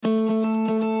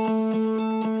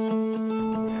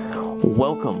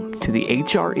Welcome to the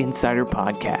HR Insider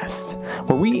Podcast,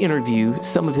 where we interview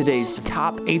some of today's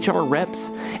top HR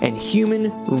reps and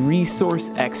human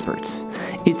resource experts.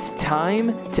 It's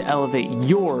time to elevate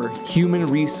your human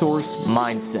resource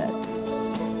mindset.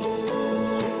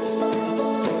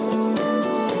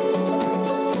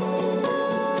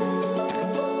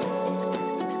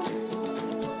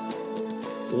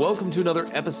 Welcome to another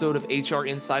episode of HR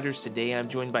Insiders. Today I'm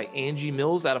joined by Angie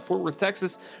Mills out of Fort Worth,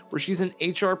 Texas, where she's an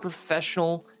HR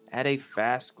professional at a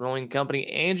fast-growing company.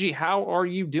 Angie, how are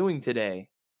you doing today?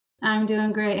 I'm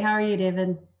doing great. How are you,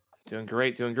 David? Doing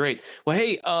great. Well,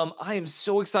 hey, I am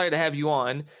so excited to have you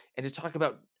on and to talk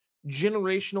about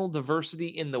generational diversity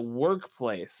in the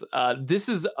workplace. This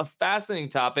is a fascinating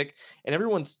topic, and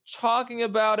everyone's talking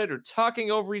about it or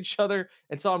talking over each other.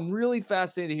 And so I'm really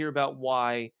fascinated to hear about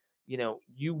why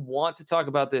you want to talk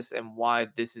about this and why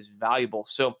this is valuable.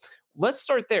 So let's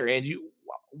start there, Angie.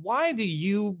 Why do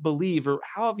you believe, or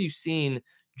how have you seen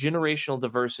generational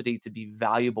diversity to be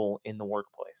valuable in the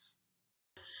workplace?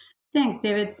 Thanks,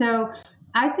 David. So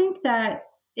I think that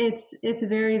it's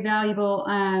very valuable.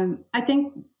 I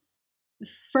think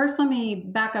first, let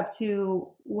me back up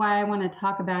to why I want to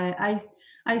talk about it.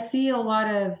 I see a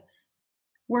lot of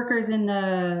workers in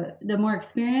the more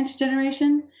experienced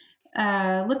generation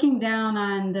looking down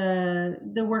on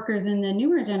the workers in the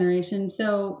newer generation.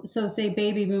 So say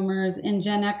baby boomers and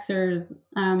Gen Xers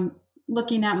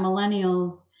looking at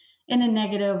millennials in a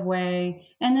negative way,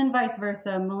 and then vice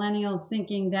versa. Millennials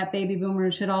thinking that baby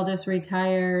boomers should all just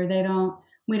retire.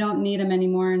 We don't need them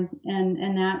anymore,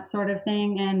 and that sort of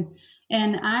thing.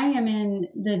 And I am in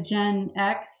the Gen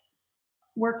X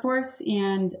workforce,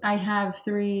 and I have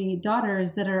three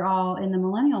daughters that are all in the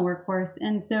millennial workforce,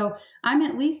 and so I'm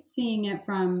at least seeing it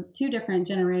from two different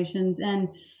generations, and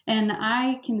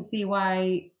I can see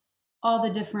why all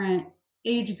the different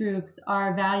age groups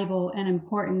are valuable and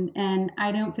important, and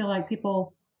I don't feel like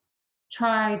people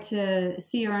try to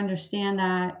see or understand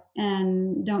that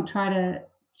and don't try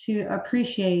to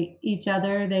appreciate each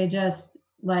other. They just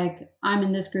like, I'm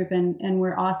in this group and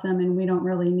we're awesome and we don't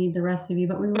really need the rest of you,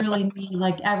 but we really need,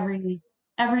 like, every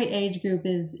age group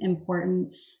is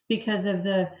important because of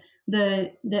the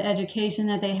education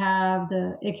that they have,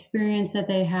 the experience that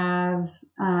they have.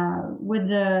 With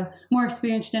the more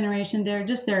experienced generation, they're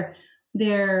just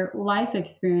their life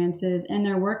experiences and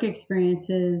their work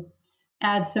experiences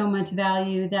add so much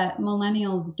value that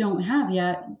millennials don't have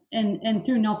yet, and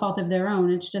through no fault of their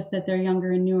own. It's just that they're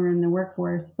younger and newer in the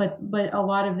workforce, but a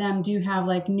lot of them do have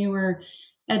like newer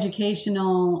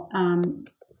educational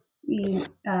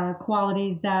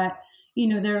qualities that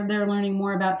they're learning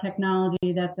more about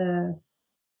technology that the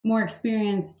more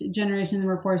experienced generation in the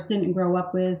workforce didn't grow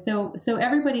up with. So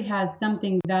everybody has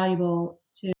something valuable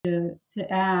to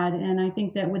add, and I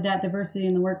think that with that diversity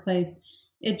in the workplace,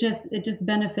 it just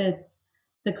benefits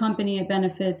the company, it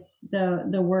benefits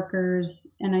the workers,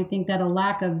 and I think that a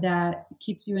lack of that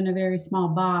keeps you in a very small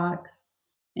box,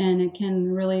 and it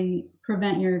can really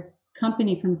prevent your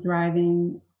company from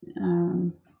thriving.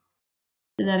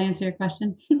 Did that answer your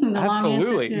question? The long answer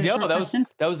Absolutely. to a No, short question.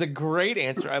 that was a great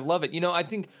answer. I love it. I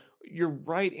think you're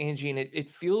right, Angie, and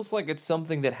it feels like it's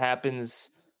something that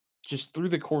happens just through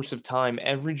the course of time.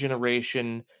 Every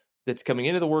generation that's coming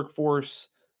into the workforce,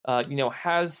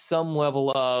 has some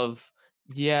level of,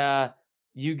 yeah,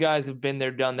 you guys have been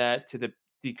there, done that to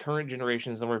the current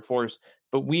generations in the workforce,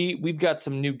 but we've got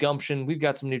some new gumption, we've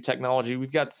got some new technology,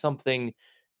 we've got something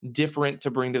different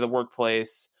to bring to the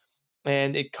workplace,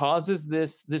 and it causes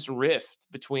this rift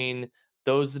between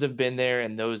those that have been there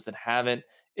and those that haven't.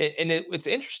 It's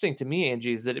interesting to me,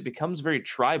 Angie, is that it becomes very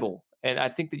tribal, and I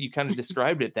think that you kind of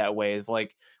described it that way, as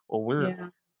like, well, Yeah,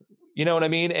 you know what I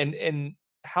mean, and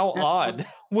how odd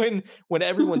absolutely. when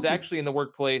everyone's actually in the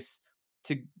workplace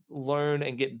to learn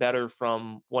and get better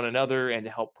from one another and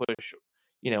to help push,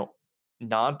 you know,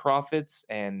 nonprofits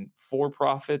and for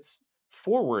profits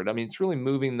forward. I mean, it's really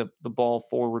moving the ball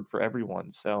forward for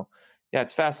everyone. So yeah,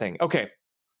 it's fascinating. Okay.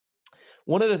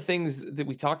 One of the things that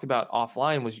we talked about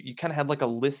offline was you kind of had like a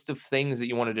list of things that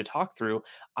you wanted to talk through.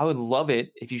 I would love it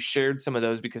if you shared some of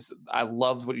those, because I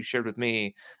loved what you shared with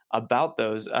me about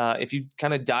those. If you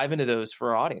kind of dive into those for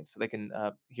our audience so they can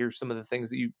hear some of the things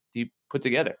that you put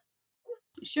together.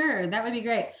 Sure, that would be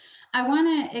great. I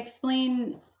want to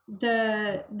explain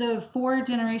the four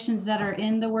generations that are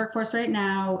in the workforce right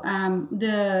now,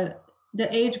 the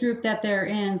age group that they're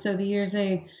in, so the years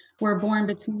they were born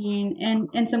between,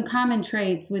 and some common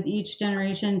traits with each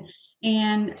generation.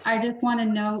 And I just want to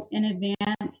note in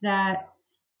advance that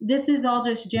this is all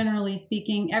just generally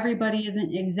speaking. Everybody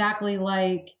isn't exactly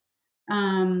like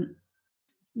um,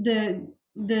 the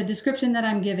the description that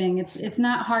I'm giving, it's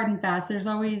not hard and fast. There's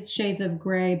always shades of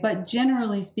gray, but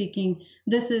generally speaking,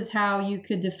 this is how you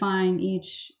could define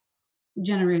each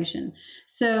generation.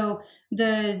 So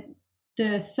the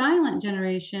the silent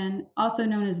generation, also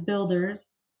known as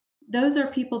builders, those are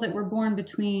people that were born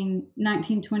between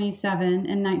 1927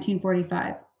 and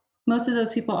 1945. Most of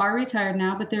those people are retired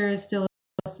now, but there is still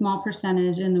a small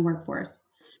percentage in the workforce.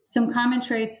 Some common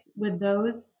traits with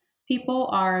those people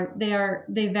are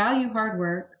they value hard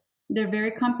work, they're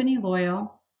very company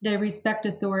loyal, they respect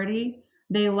authority,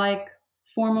 they like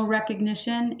formal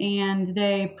recognition, and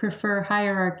they prefer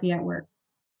hierarchy at work.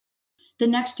 The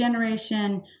next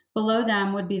generation below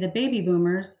them would be the baby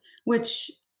boomers, which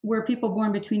were people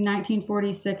born between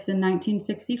 1946 and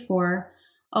 1964.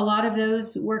 A lot of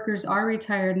those workers are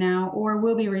retired now or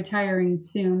will be retiring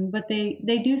soon, but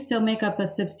they do still make up a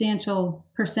substantial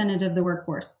percentage of the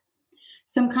workforce.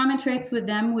 Some common traits with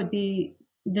them would be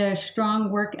their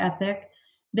strong work ethic.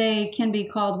 They can be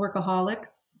called workaholics,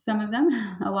 some of them,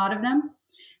 a lot of them.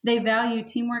 They value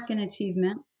teamwork and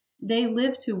achievement. They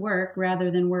live to work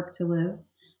rather than work to live,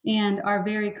 and are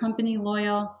very company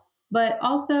loyal, but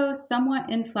also somewhat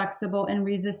inflexible and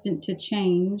resistant to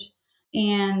change.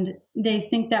 And they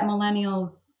think that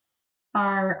millennials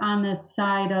are on the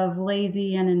side of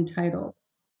lazy and entitled.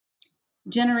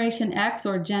 Generation X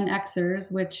or Gen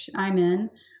Xers, which I'm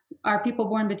in, are people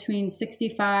born between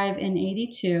 65 and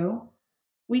 82.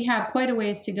 We have quite a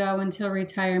ways to go until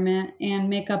retirement and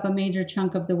make up a major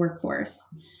chunk of the workforce.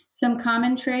 Some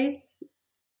common traits: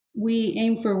 we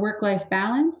aim for work life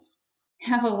balance,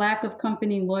 have a lack of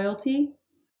company loyalty,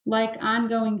 like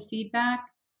ongoing feedback,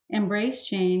 embrace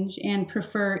change, and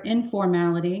prefer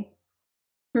informality,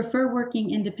 prefer working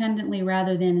independently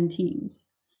rather than in teams.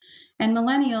 And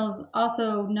millennials,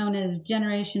 also known as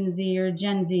Generation Z or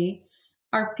Gen Z,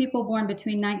 are people born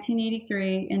between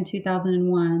 1983 and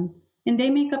 2001, and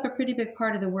they make up a pretty big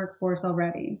part of the workforce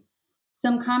already.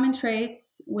 Some common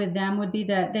traits with them would be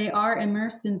that they are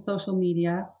immersed in social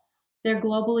media, they're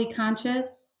globally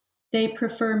conscious, they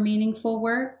prefer meaningful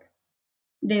work,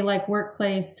 they like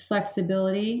workplace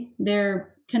flexibility,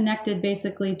 they're connected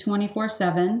basically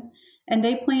 24/7, and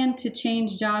they plan to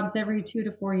change jobs every 2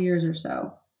 to 4 years or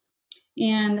so.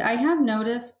 And I have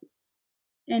noticed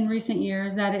in recent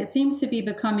years that it seems to be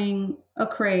becoming a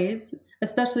craze,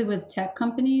 especially with tech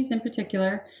companies in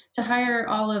particular, to hire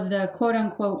all of the quote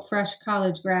unquote fresh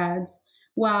college grads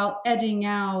while edging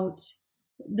out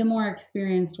the more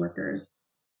experienced workers.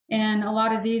 And a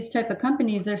lot of these type of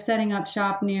companies are setting up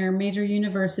shop near major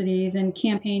universities and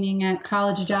campaigning at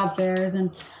college job fairs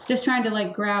and just trying to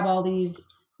like grab all these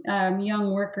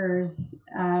young workers,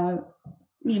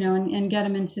 and get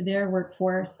them into their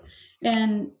workforce.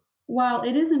 And while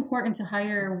it is important to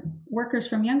hire workers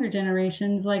from younger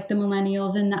generations like the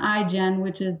millennials and the iGen,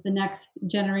 which is the next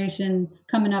generation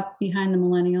coming up behind the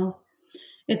millennials,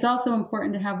 it's also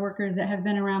important to have workers that have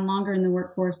been around longer in the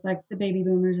workforce, like the baby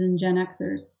boomers and Gen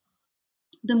Xers.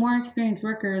 The more experienced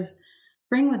workers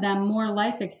bring with them more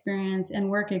life experience and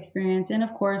work experience, and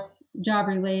of course, job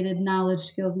related knowledge,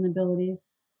 skills, and abilities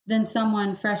than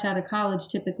someone fresh out of college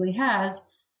typically has,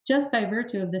 just by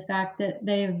virtue of the fact that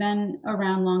they have been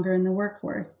around longer in the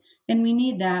workforce. And we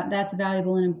need that. That's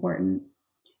valuable and important.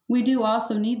 We do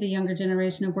also need the younger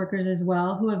generation of workers as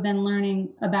well, who have been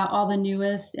learning about all the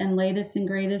newest and latest and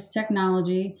greatest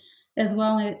technology, as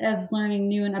well as learning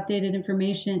new and updated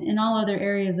information in all other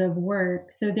areas of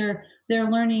work. So they're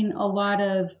learning a lot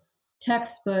of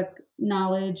textbook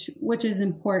knowledge, which is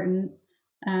important.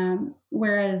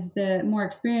 Whereas the more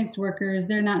experienced workers,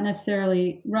 they're not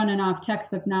necessarily running off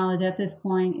textbook knowledge at this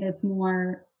point. It's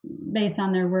more based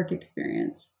on their work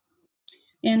experience.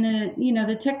 And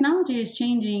the technology is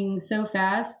changing so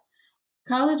fast.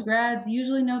 College grads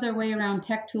usually know their way around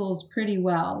tech tools pretty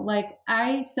well. Like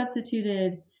I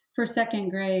substituted for second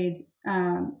grade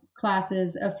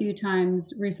classes a few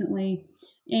times recently,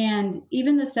 and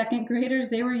even the second graders,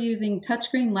 they were using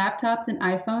touchscreen laptops and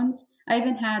iPhones. I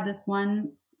even had this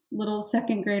one little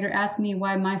second grader ask me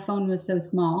why my phone was so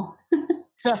small.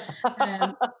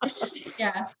 um,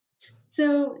 yeah,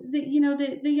 so the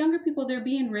younger people, they're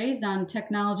being raised on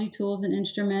technology tools and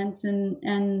instruments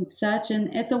and such,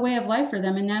 and it's a way of life for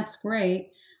them, and that's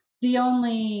great. The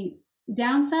only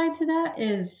downside to that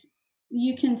is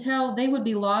you can tell they would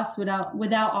be lost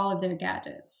without all of their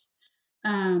gadgets.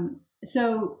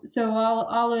 So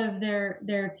all of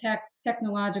their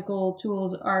technological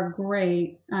tools are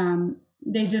great.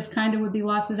 They just kind of would be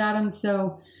lost without them.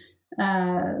 So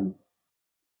uh,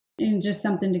 and just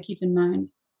something to keep in mind.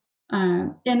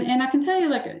 And I can tell you,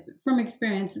 like from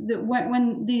experience, that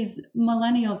when these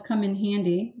millennials come in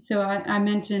handy. So I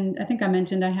think I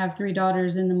mentioned I have three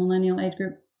daughters in the millennial age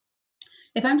group.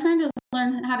 If I'm trying to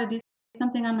learn how to do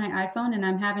something on my iPhone and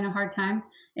I'm having a hard time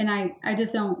and I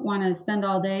just don't want to spend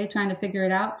all day trying to figure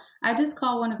it out, I just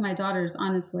call one of my daughters,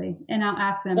 honestly, and I'll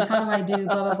ask them, how do I do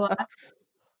blah, blah, blah.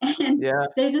 And Yeah.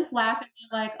 they just laugh and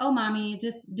they're like, "Oh, mommy,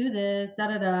 just do this, da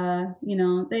da da." You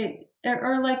know,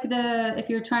 or like if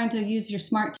you're trying to use your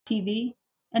smart TV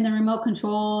and the remote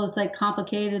control, it's like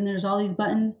complicated and there's all these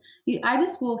buttons. I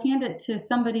just will hand it to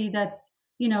somebody that's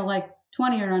like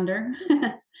 20 or under,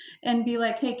 and be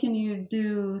like, "Hey, can you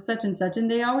do such and such?" And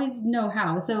they always know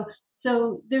how.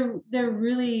 So they're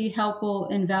really helpful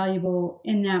and valuable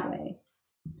in that way.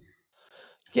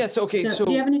 Yes, okay, So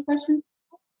do you have so any questions?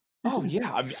 oh,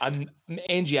 yeah,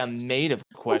 Angie, I'm made of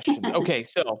questions. Okay,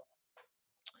 so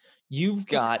you've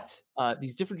Okay. got,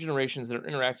 these different generations that are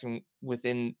interacting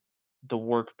within the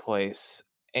workplace,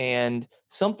 and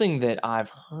something that I've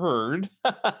heard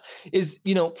is,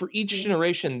 for each Yeah.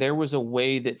 generation, there was a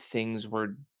way that things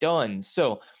were done.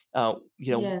 So,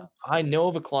 Yes. I know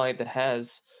of a client that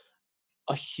has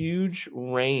a huge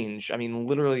range. I mean,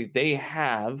 literally, they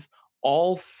have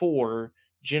all 4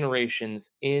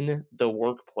 generations in the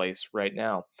workplace right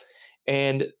now.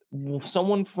 And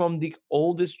someone from the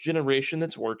oldest generation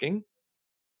that's working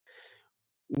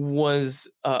was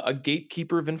a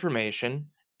gatekeeper of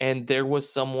information, and there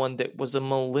was someone that was a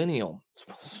millennial,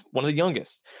 one of the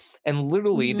youngest. And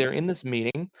literally, Mhm. they're in this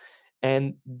meeting,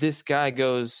 and this guy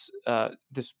goes,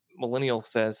 this millennial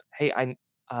says, "Hey,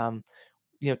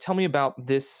 tell me about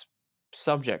this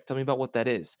subject. Tell me about what that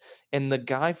is." And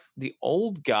the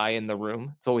old guy in the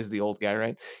room, it's always the old guy,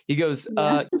 right? He goes,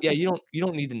 Yeah. yeah, you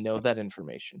don't need to know that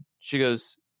information." She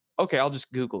goes, "Okay, I'll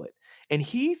just Google it." And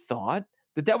he thought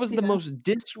that that was the Yeah. most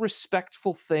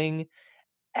disrespectful thing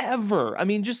ever. I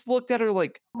mean, just looked at her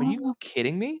like, "Are you Oh,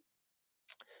 kidding me?"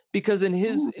 Because in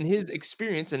his oh, in his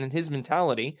experience and in his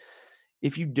mentality,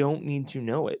 if you don't need to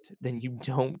know it, then you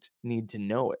don't need to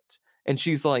know it. And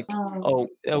she's like, oh,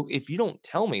 "Oh, if you don't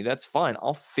tell me, that's fine.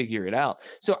 I'll figure it out."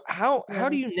 So how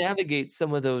do yeah. you navigate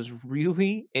some of those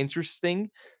really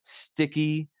interesting,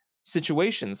 sticky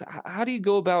situations? How do you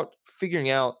go about figuring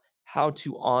out how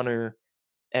to honor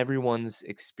everyone's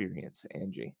experience,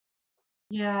 Angie?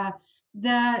 Yeah.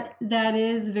 That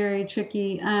is very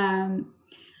tricky.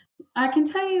 I can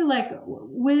tell you, like,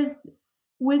 with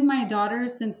my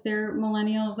daughters, since they're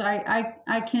millennials,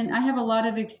 I have a lot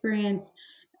of experience,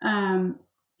 um,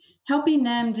 helping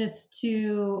them just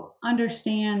to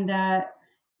understand that,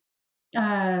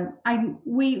 I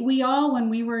we all, when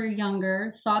we were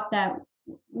younger, thought that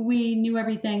we knew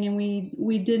everything, and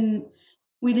we didn't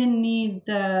need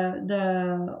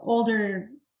the older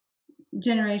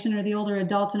generation or the older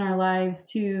adults in our lives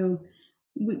to.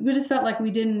 We just felt like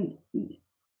we didn't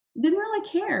really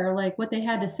care, like, what they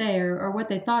had to say, or what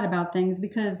they thought about things,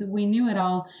 because we knew it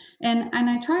all. And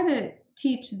I try to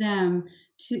teach them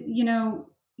to,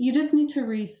 you just need to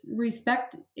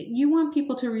respect. You want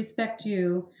people to respect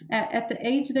you at the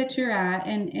age that you're at,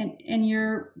 and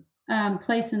your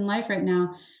place in life right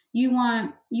now. You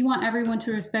want everyone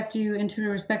to respect you and to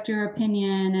respect your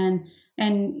opinion,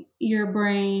 and your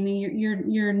brain, and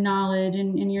your knowledge,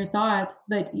 and your thoughts,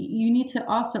 but you need to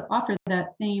also offer that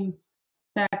same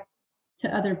respect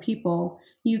to other people.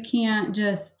 You can't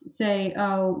just say,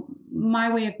 "Oh,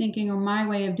 my way of thinking or my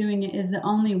way of doing it is the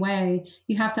only way."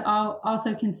 You have to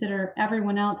also consider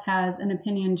everyone else has an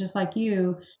opinion just like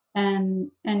you, and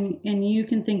you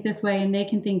can think this way and they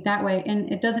can think that way,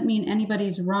 and it doesn't mean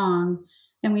anybody's wrong,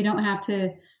 and we don't have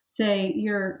to say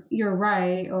you're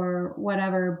right or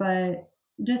whatever, but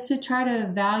just to try to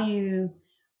value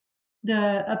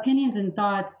the opinions and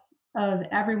thoughts of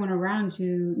everyone around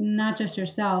you, not just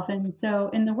yourself. And so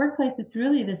in the workplace, it's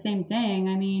really the same thing.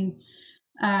 I mean,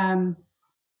 um,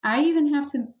 I even have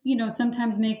to,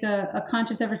 sometimes make a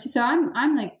conscious effort to. So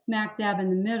I'm like smack dab in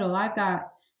the middle. I've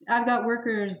got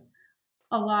workers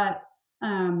a lot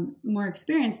more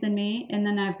experienced than me, and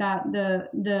then I've got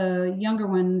the younger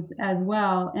ones as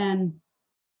well. And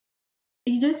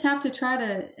you just have to try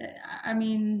to. I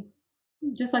mean,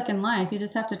 just like in life, you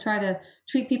just have to try to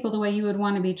treat people the way you would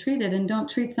want to be treated, and don't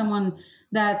treat someone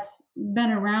that's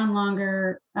been around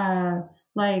longer,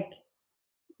 like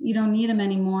you don't need them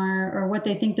anymore, or what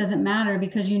they think doesn't matter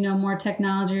because you know more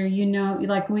technology, or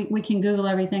like we can Google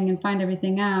everything and find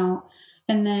everything out.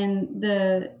 And then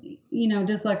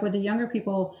just like with the younger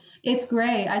people, it's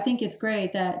great. I think it's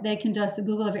great that they can just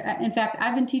Google in fact,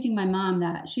 I've been teaching my mom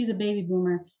that. She's a baby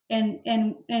boomer, and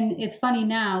it's funny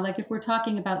now, like if we're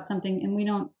talking about something and we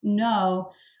don't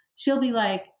know, she'll be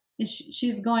like,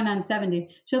 she's going on 70.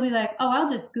 She'll be like, "Oh, I'll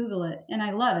just Google it," and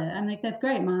I love it. I'm like, "That's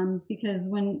great, mom," because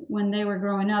when they were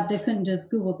growing up, they couldn't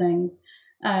just Google things.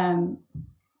 Um,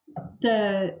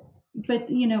 the but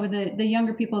the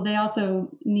younger people, they also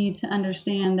need to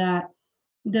understand that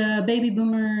the baby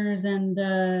boomers and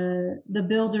the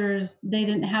builders, they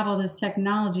didn't have all this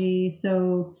technology,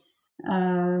 so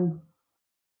uh,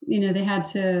 they had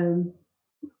to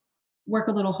work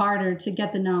a little harder to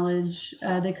get the knowledge.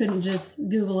 They couldn't just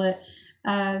Google it.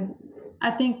 Uh,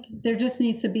 I think there just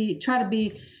needs to try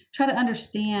to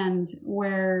understand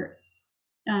where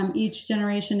each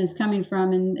generation is coming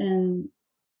from, and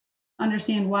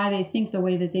understand why they think the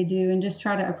way that they do, and just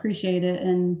try to appreciate it.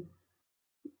 And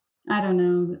I don't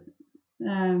know.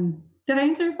 Did I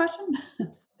answer your question?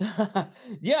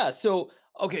 Yeah. So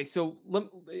okay. So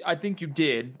I think you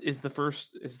did is the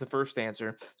first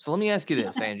answer. So let me ask you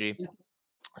this, Angie.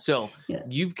 So Yeah.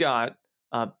 you've got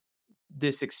uh,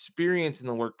 this experience in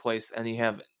the workplace, and you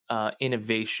have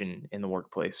innovation in the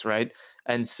workplace, right?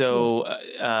 And so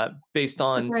Yes. based A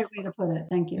on great way to put it.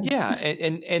 Thank you. yeah,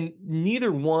 and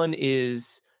neither one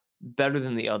is better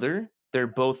than the other. They're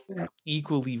both Right.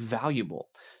 equally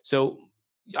valuable. So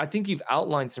I think you've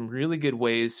outlined some really good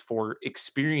ways for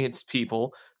experienced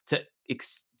people to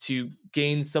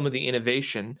gain some of the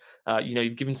innovation.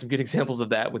 You've given some good examples of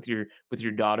that with your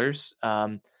daughters.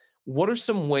 What are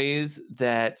some ways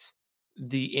that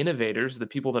the innovators, the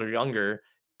people that are younger,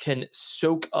 can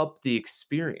soak up the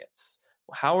experience?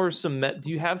 How are do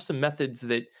you have some methods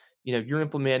that you're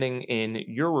implementing in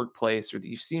your workplace or that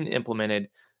you've seen implemented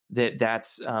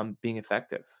that's being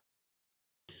effective?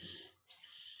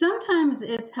 Sometimes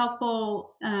it's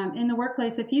helpful in the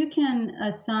workplace if you can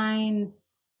assign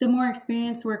the more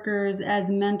experienced workers as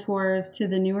mentors to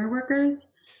the newer workers.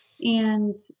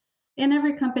 And in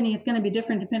every company, it's going to be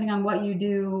different depending on what you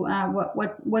do,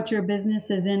 what your business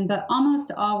is in. But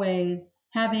almost always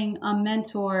having a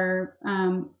mentor,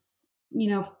 from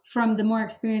the more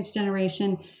experienced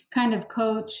generation, kind of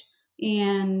coach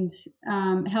and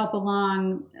help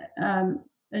along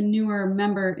a newer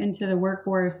member into the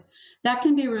workforce, that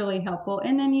can be really helpful.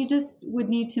 And then you just would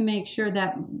need to make sure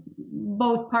that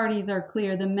both parties are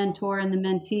clear, the mentor and the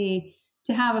mentee,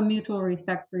 to have a mutual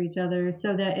respect for each other,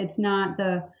 so that it's not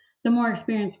the more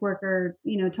experienced worker,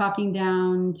 talking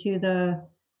down to the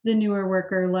newer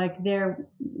worker, like they're,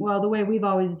 well, the way we've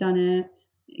always done it,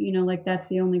 like that's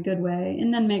the only good way.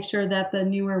 And then make sure that the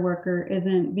newer worker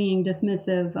isn't being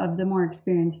dismissive of the more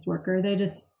experienced worker. They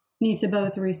just need to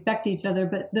both respect each other.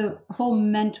 But the whole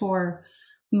mentor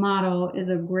model is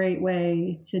a great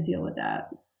way to deal with that.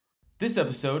 This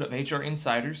episode of HR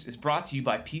Insiders is brought to you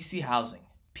by PC Housing.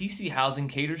 PC Housing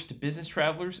caters to business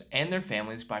travelers and their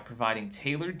families by providing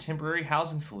tailored temporary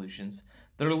housing solutions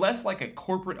that are less like a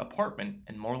corporate apartment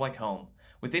and more like home.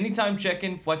 With anytime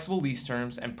check-in, flexible lease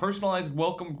terms, and personalized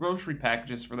welcome grocery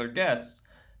packages for their guests,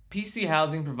 PC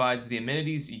Housing provides the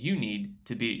amenities you need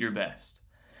to be at your best.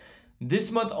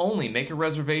 This month only, make a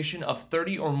reservation of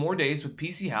 30 or more days with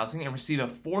PC Housing and receive a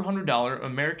 $400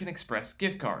 American Express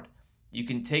gift card. You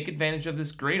can take advantage of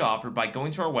this great offer by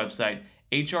going to our website,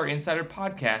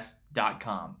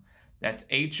 hrinsiderpodcast.com. That's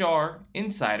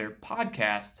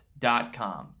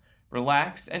hrinsiderpodcast.com.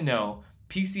 Relax and know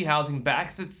PC Housing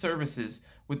backs its services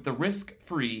with the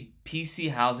risk-free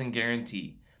PC Housing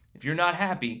guarantee. If you're not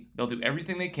happy, they'll do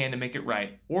everything they can to make it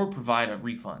right or provide a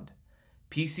refund.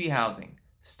 PC Housing.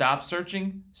 Stop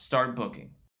searching, start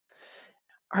booking.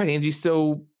 All right, Angie.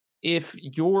 So if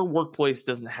your workplace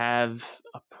doesn't have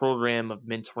a program of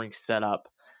mentoring set up,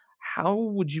 how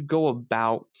would you go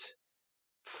about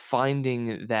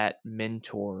finding that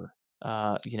mentor,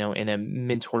 in a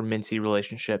mentor mentee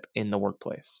relationship in the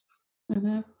workplace?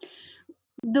 Hmm.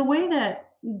 The way that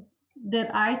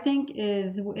I think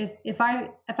is, if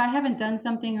I haven't done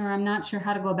something, or I'm not sure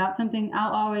how to go about something,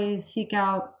 I'll always seek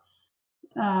out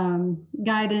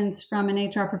guidance from an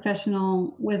HR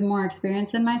professional with more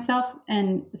experience than myself.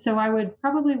 And so I would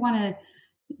probably want to,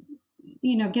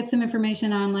 get some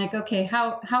information on, like, okay,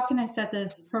 how can I set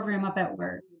this program up at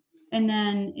work? And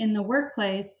then in the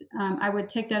workplace, I would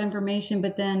take that information,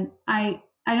 but then I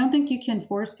don't think you can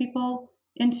force people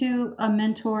into a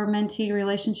mentor mentee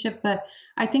relationship, but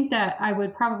I think that I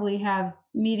would probably have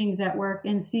meetings at work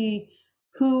and see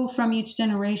who from each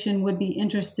generation would be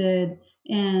interested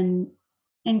in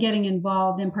getting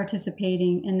involved and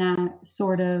participating in that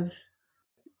sort of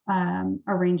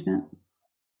arrangement.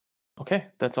 Okay,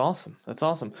 that's awesome. That's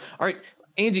awesome. All right,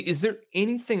 Angie, is there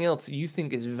anything else you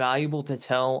think is valuable to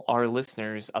tell our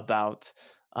listeners about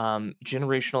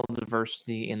generational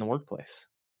diversity in the workplace?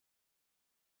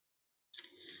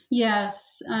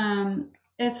 Yes.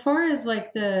 as far as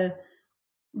like the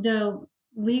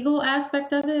legal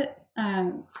aspect of it,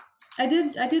 I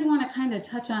did want to kind of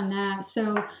touch on that.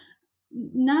 So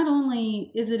not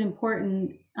only is it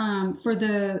important for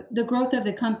the growth of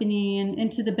the company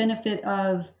and to the benefit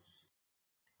of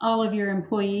all of your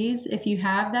employees if you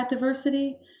have that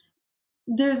diversity,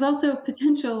 there's also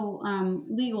potential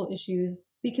legal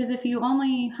issues because if you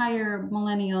only hire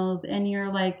millennials and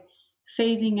you're like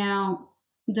phasing out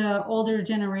the older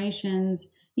generations,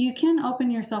 you can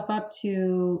open yourself up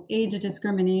to age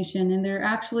discrimination. And there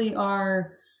actually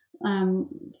are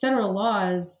federal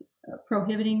laws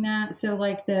prohibiting that. So,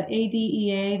 like the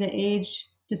ADEA, the Age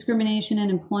Discrimination and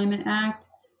Employment Act,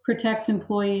 protects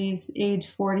employees age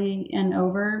 40 and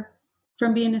over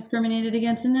from being discriminated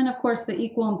against. And then, of course, the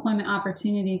Equal Employment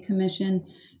Opportunity Commission,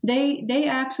 they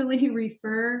actually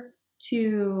refer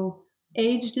to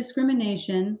age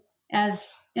discrimination as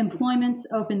employment's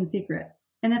open secret.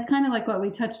 And that's kind of like what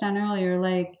we touched on earlier.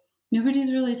 Like,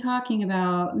 nobody's really talking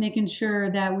about making sure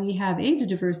that we have age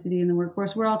diversity in the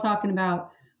workforce. We're all talking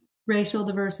about racial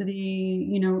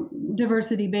diversity,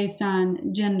 diversity based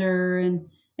on gender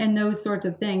and those sorts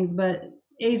of things. But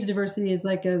age diversity is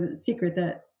like a secret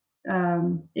that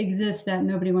exists that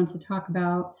nobody wants to talk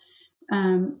about.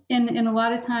 And a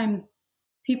lot of times,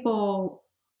 people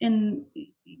in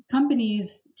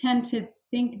companies tend to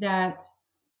think that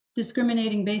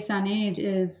discriminating based on age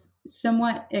is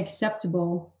somewhat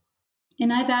acceptable.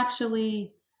 And I've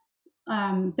actually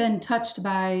been touched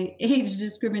by age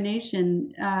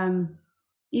discrimination,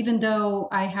 even though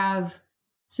I have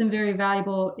some very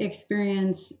valuable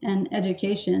experience and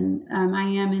education. I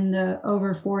am in the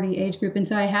over 40 age group. And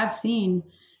so I have seen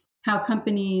how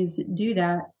companies do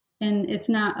that. And it's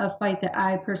not a fight that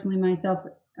I personally myself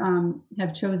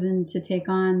have chosen to take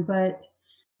on, but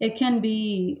it can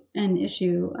be an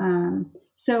issue.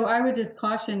 So I would just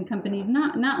caution companies,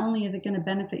 not only is it going to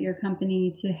benefit your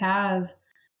company to have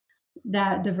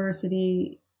that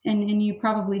diversity, and you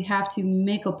probably have to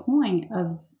make a point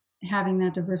of having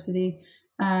that diversity.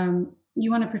 You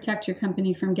want to protect your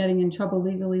company from getting in trouble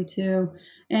legally too,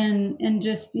 and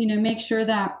just make sure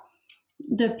that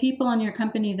the people in your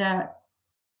company that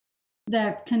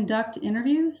conduct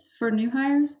interviews for new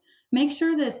hires, make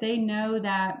sure that they know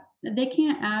that they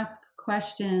can't ask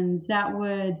questions that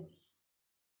would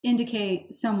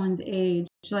indicate someone's age.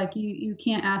 Like you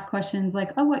can't ask questions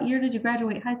like, "Oh, what year did you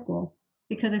graduate high school?"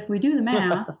 Because if we do the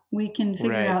math, we can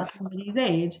figure Right. out somebody's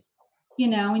age.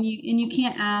 And you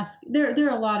can't ask. There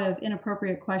are a lot of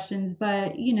inappropriate questions,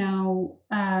 but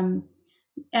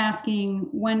asking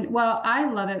when. Well, I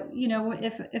love it.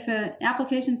 If an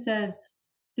application says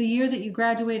the year that you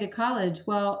graduated college,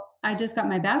 well, I just got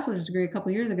my bachelor's degree a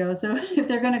couple years ago. So if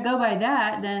they're going to go by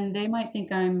that, then they might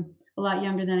think I'm a lot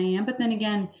younger than I am. But then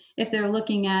again, if they're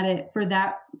looking at it for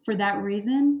that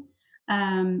reason,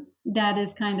 that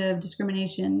is kind of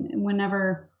discrimination.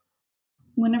 Whenever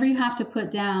you have to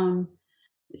put down,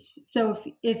 so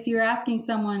if you're asking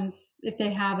someone if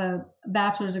they have a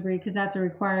bachelor's degree, because that's a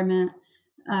requirement,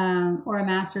 or a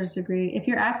master's degree, if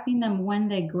you're asking them when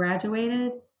they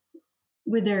graduated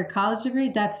with their college degree,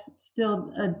 that's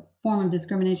still a form of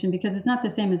discrimination because it's not the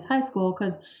same as high school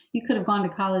because you could have gone to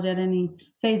college at any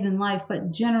phase in life,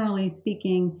 but generally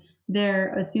speaking,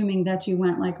 they're assuming that you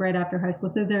went like right after high school.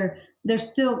 So they're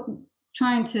still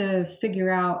trying to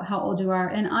figure out how old you are.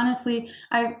 And honestly,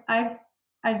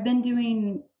 I've been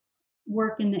doing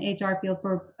work in the HR field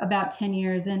for about 10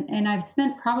 years and I've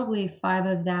spent probably 5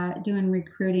 of that doing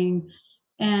recruiting.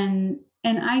 And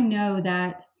I know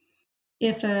that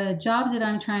if a job that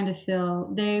I'm trying to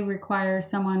fill, they require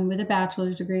someone with a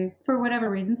bachelor's degree for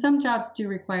whatever reason. Some jobs do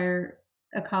require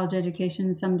a college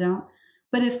education, some don't.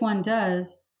 But if one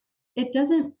does, it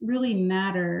doesn't really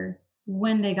matter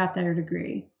when they got their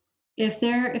degree.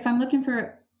 If I'm looking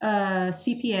for a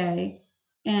CPA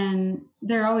and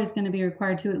they're always going to be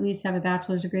required to at least have a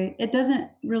bachelor's degree, it doesn't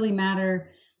really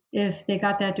matter if they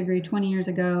got that degree 20 years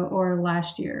ago or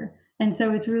last year. And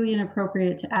so it's really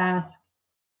inappropriate to ask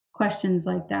questions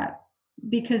like that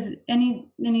because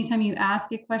anytime you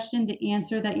ask a question, the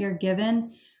answer that you're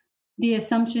given, the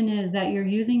assumption is that you're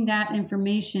using that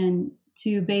information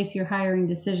to base your hiring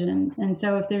decision. And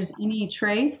so if there's any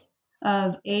trace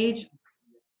of age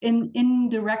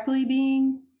indirectly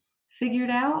being figured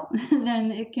out, then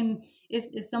it can,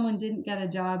 if someone didn't get a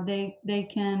job, they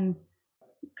can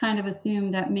kind of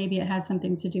assume that maybe it had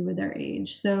something to do with their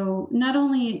age. So not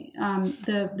only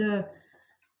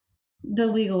the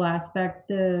legal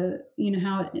aspect,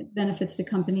 how it benefits the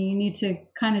company, you need to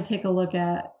kind of take a look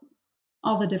at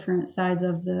all the different sides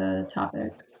of the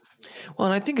topic. Well,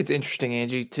 and I think it's interesting,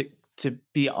 Angie, to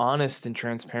be honest and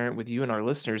transparent with you and our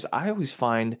listeners, I always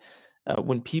find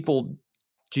when people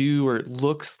do or it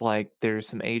looks like there's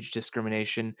some age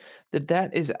discrimination,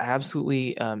 that is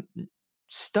absolutely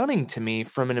stunning to me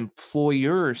from an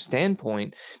employer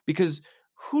standpoint, because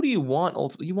who do you want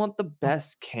ultimately? You want the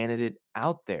best candidate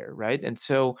out there, right? And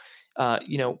so,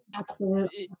 you know,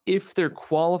 Absolutely. if they're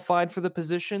qualified for the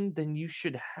position, then you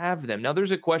should have them. Now,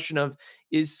 there's a question of,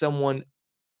 is someone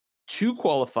too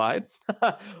qualified?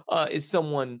 Is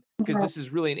someone, because Right. this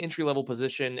is really an entry level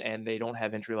position and they don't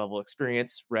have entry level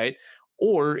experience, right?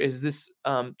 Or is this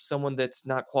someone that's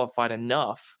not qualified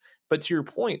enough? But to your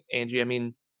point, Angie, I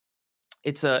mean,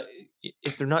 it's a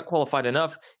if they're not qualified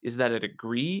enough, is that a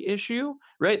degree issue,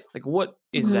 right? Like, what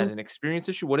is that, Mhm. an experience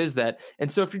issue? What is that?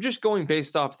 And so if you're just going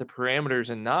based off the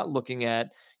parameters and not looking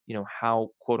at,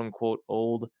 how quote unquote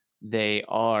old they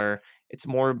are, it's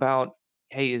more about,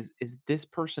 hey, is this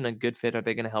person a good fit? Are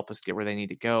they going to help us get where they need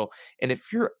to go? And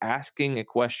if you're asking a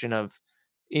question of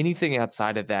anything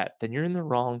outside of that, then you're in the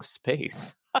wrong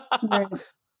space. Right. I mean,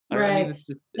 Right. it's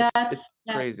just it's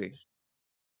crazy. That's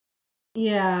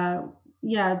yeah,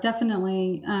 yeah,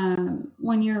 definitely.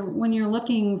 When you're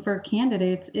looking for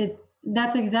candidates,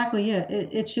 that's exactly it.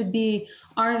 It should be,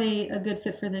 are they a good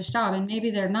fit for this job? And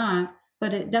maybe they're not,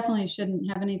 but it definitely shouldn't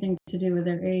have anything to do with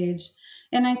their age.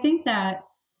 And I think that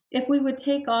if we would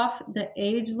take off the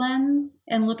age lens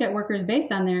and look at workers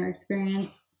based on their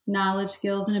experience, knowledge,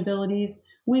 skills, and abilities,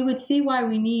 we would see why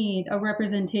we need a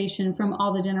representation from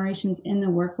all the generations in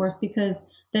the workforce, because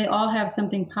they all have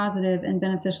something positive and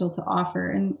beneficial to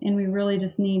offer, and we really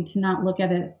just need to not look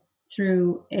at it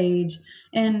through age.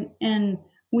 And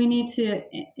we need to,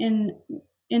 in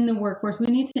the workforce, we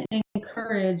need to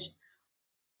encourage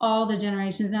all the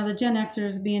generations. Now, the Gen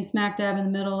Xers being smack dab in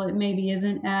the middle, it maybe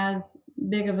isn't as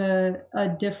big of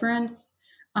a difference.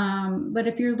 But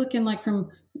if you're looking like from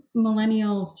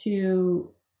millennials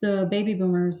to the baby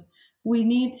boomers, we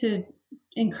need to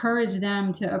encourage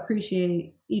them to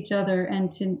appreciate each other,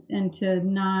 and to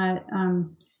not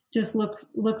just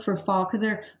look for fault, because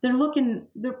they're looking.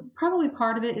 They're probably,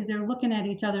 part of it is they're looking at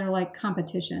each other like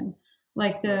competition.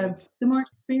 Like Right. the more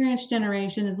experienced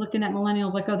generation is looking at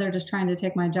millennials like, oh, they're just trying to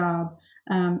take my job.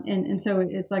 And so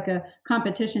it's like a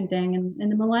competition thing.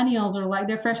 And the millennials are like,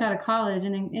 they're fresh out of college.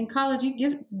 And in college,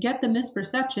 you get the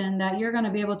misperception that you're going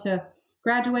to be able to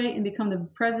graduate and become the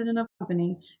president of a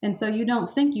company. And so you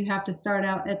don't think you have to start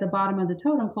out at the bottom of the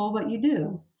totem pole, but you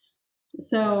do. Yeah.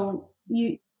 So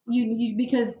you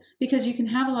because you can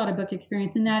have a lot of book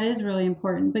experience, and that is really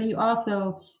important, but you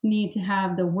also need to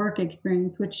have the work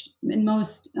experience, which in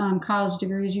most college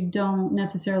degrees you don't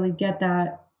necessarily get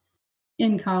that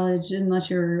in college, unless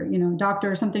you're, a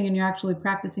doctor or something and you're actually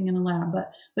practicing in a lab.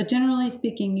 But generally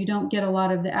speaking, you don't get a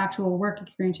lot of the actual work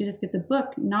experience. You just get the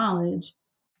book knowledge,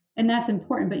 and that's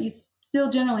important, but you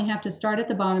still generally have to start at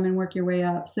the bottom and work your way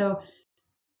up. So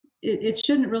it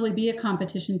shouldn't really be a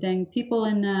competition thing. People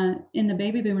in the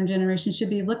baby boomer generation should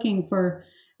be looking for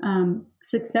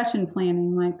succession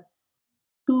planning, like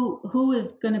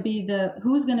who's going to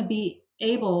be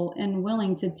able and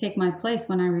willing to take my place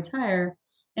when I retire,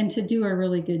 and to do a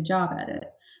really good job at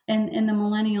it. And the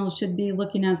millennials should be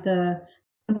looking at the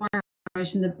more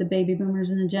generation, the baby boomers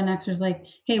and the Gen Xers, like,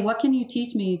 hey, what can you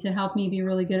teach me to help me be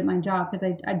really good at my job? Because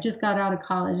I just got out of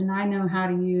college and I know how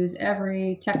to use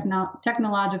every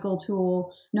technological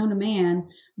tool known to man.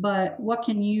 But what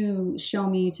can you show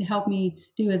me to help me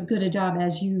do as good a job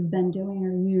as you've been doing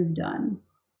or you've done?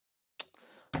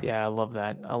 Yeah, I love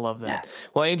that. I love Yeah. that.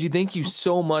 Well, Angie, thank you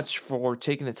so much for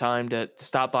taking the time to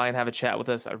stop by and have a chat with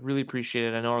us. I really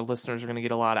appreciate it. I know our listeners are going to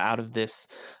get a lot out of this.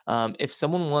 If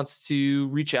someone wants to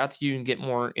reach out to you and get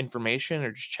more information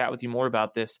or just chat with you more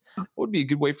about this, what would be a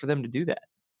good way for them to do that?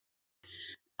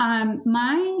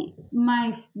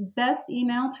 My best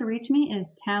email to reach me is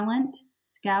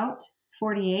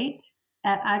talentscout48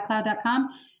 at icloud.com,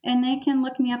 and they can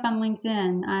look me up on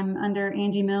LinkedIn. I'm under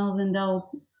Angie Mills, and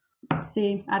they'll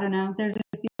see. I don't know. There's a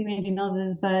few Angie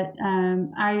Millses, but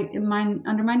I mine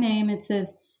under my name it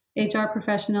says HR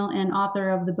professional and author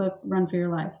of the book Run for Your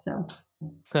Life. So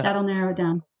that'll narrow it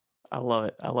down. I love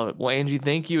it. I love it. Well, Angie,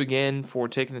 thank you again for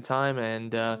taking the time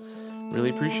and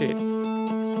really appreciate it.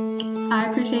 I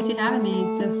appreciate you having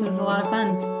me. This was a lot of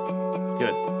fun.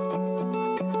 Good.